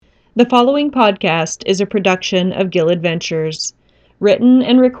The following podcast is a production of Gill Adventures, written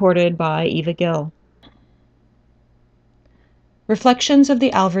and recorded by Eva Gill. Reflections of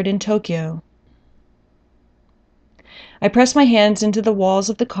the Alvord in Tokyo. I press my hands into the walls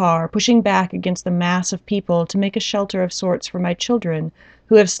of the car, pushing back against the mass of people to make a shelter of sorts for my children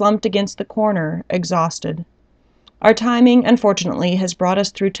who have slumped against the corner, exhausted. Our timing, unfortunately, has brought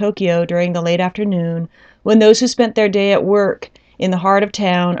us through Tokyo during the late afternoon, when those who spent their day at work in the heart of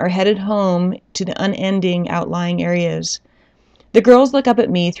town are headed home to the unending outlying areas. The girls look up at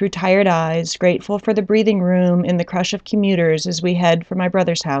me through tired eyes, grateful for the breathing room in the crush of commuters as we head for my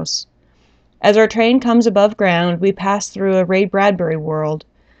brother's house. As our train comes above ground, we pass through a Ray Bradbury world.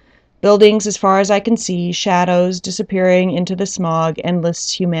 Buildings as far as I can see, shadows disappearing into the smog,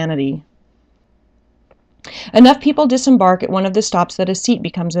 endless humanity. Enough people disembark at one of the stops that a seat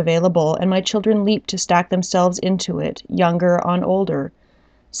becomes available, and my children leap to stack themselves into it, younger on older.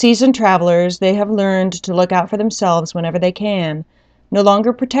 Seasoned travelers, they have learned to look out for themselves whenever they can. No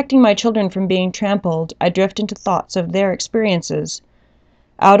longer protecting my children from being trampled, I drift into thoughts of their experiences.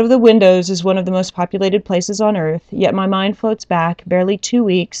 Out of the windows is one of the most populated places on earth, yet my mind floats back barely 2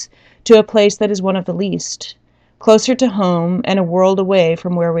 weeks to a place that is one of the least, closer to home and a world away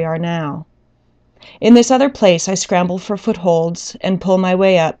from where we are now. In this other place I scramble for footholds and pull my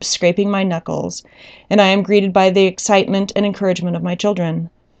way up, scraping my knuckles, and I am greeted by the excitement and encouragement of my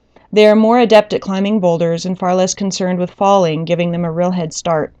children. They are more adept at climbing boulders and far less concerned with falling, giving them a real head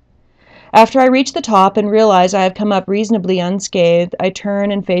start. After I reach the top and realize I have come up reasonably unscathed, I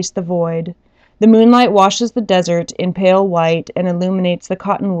turn and face the void. The moonlight washes the desert in pale white and illuminates the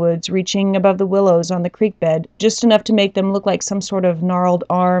cottonwoods reaching above the willows on the creek bed, just enough to make them look like some sort of gnarled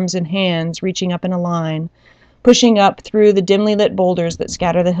arms and hands reaching up in a line, pushing up through the dimly lit boulders that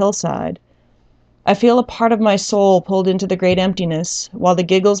scatter the hillside. I feel a part of my soul pulled into the great emptiness, while the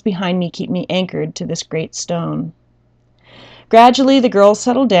giggles behind me keep me anchored to this great stone. Gradually the girls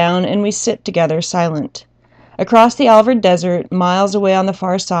settle down and we sit together silent. Across the Alvord Desert, miles away on the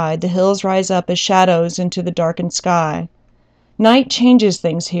far side, the hills rise up as shadows into the darkened sky. Night changes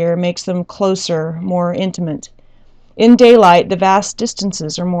things here, makes them closer, more intimate. In daylight, the vast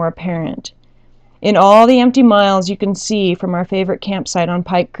distances are more apparent. In all the empty miles you can see from our favorite campsite on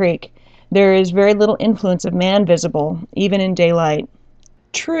Pike Creek, there is very little influence of man visible, even in daylight.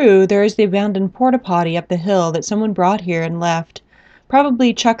 True, there is the abandoned porta-potty up the hill that someone brought here and left,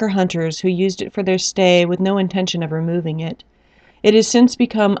 probably chucker hunters who used it for their stay with no intention of removing it. It has since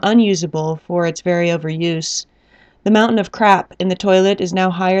become unusable for its very overuse. The mountain of crap in the toilet is now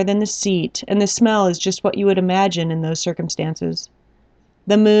higher than the seat, and the smell is just what you would imagine in those circumstances.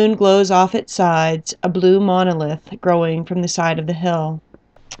 The moon glows off its sides, a blue monolith growing from the side of the hill.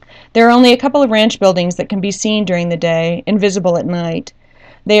 There are only a couple of ranch buildings that can be seen during the day, invisible at night.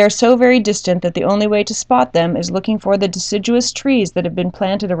 They are so very distant that the only way to spot them is looking for the deciduous trees that have been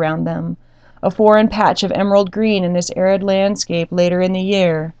planted around them, a foreign patch of emerald green in this arid landscape later in the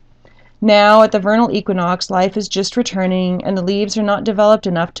year. Now, at the vernal equinox, life is just returning, and the leaves are not developed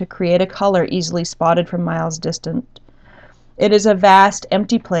enough to create a color easily spotted from miles distant. It is a vast,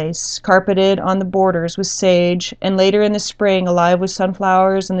 empty place, carpeted on the borders with sage, and later in the spring alive with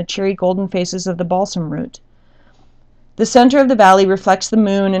sunflowers and the cheery golden faces of the balsam root. The center of the valley reflects the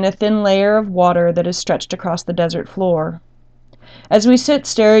moon in a thin layer of water that is stretched across the desert floor. As we sit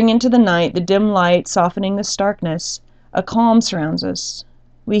staring into the night, the dim light softening the starkness, a calm surrounds us.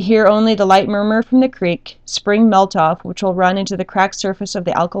 We hear only the light murmur from the creek, spring melt-off, which will run into the cracked surface of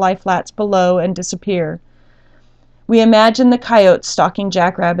the alkali flats below and disappear. We imagine the coyotes stalking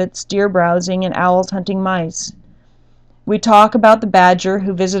jackrabbits, deer browsing, and owls hunting mice. We talk about the badger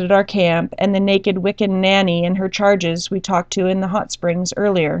who visited our camp and the naked Wiccan nanny and her charges we talked to in the hot springs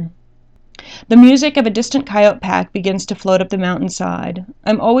earlier. The music of a distant coyote pack begins to float up the mountainside.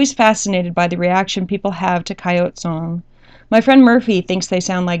 I'm always fascinated by the reaction people have to coyote song. My friend Murphy thinks they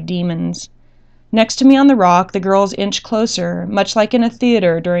sound like demons. Next to me on the rock, the girls inch closer, much like in a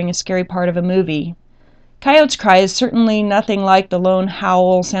theater during a scary part of a movie. Coyote's cry is certainly nothing like the lone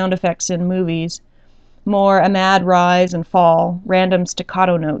howl sound effects in movies. More a mad rise and fall, random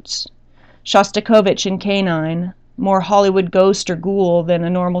staccato notes. Shostakovich in Canine, more Hollywood ghost or ghoul than a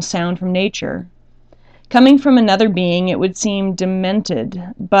normal sound from nature. Coming from another being, it would seem demented,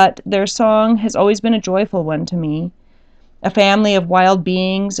 but their song has always been a joyful one to me. A family of wild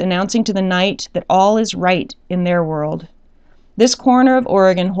beings announcing to the night that all is right in their world. This corner of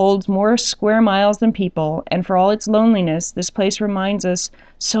Oregon holds more square miles than people, and for all its loneliness, this place reminds us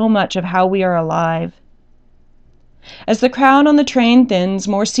so much of how we are alive. As the crowd on the train thins,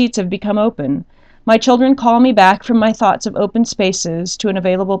 more seats have become open. My children call me back from my thoughts of open spaces to an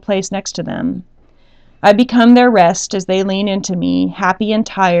available place next to them. I become their rest as they lean into me, happy and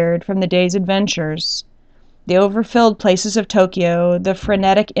tired from the day's adventures. The overfilled places of Tokyo, the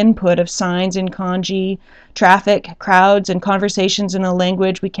frenetic input of signs in kanji, traffic, crowds, and conversations in a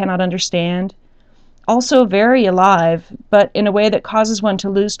language we cannot understand. Also very alive, but in a way that causes one to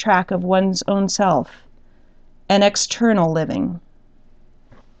lose track of one's own self. An external living.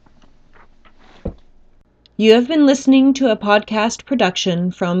 You have been listening to a podcast production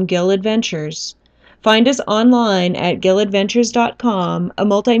from Gill Adventures. Find us online at gilladventures.com, a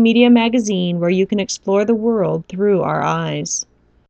multimedia magazine where you can explore the world through our eyes.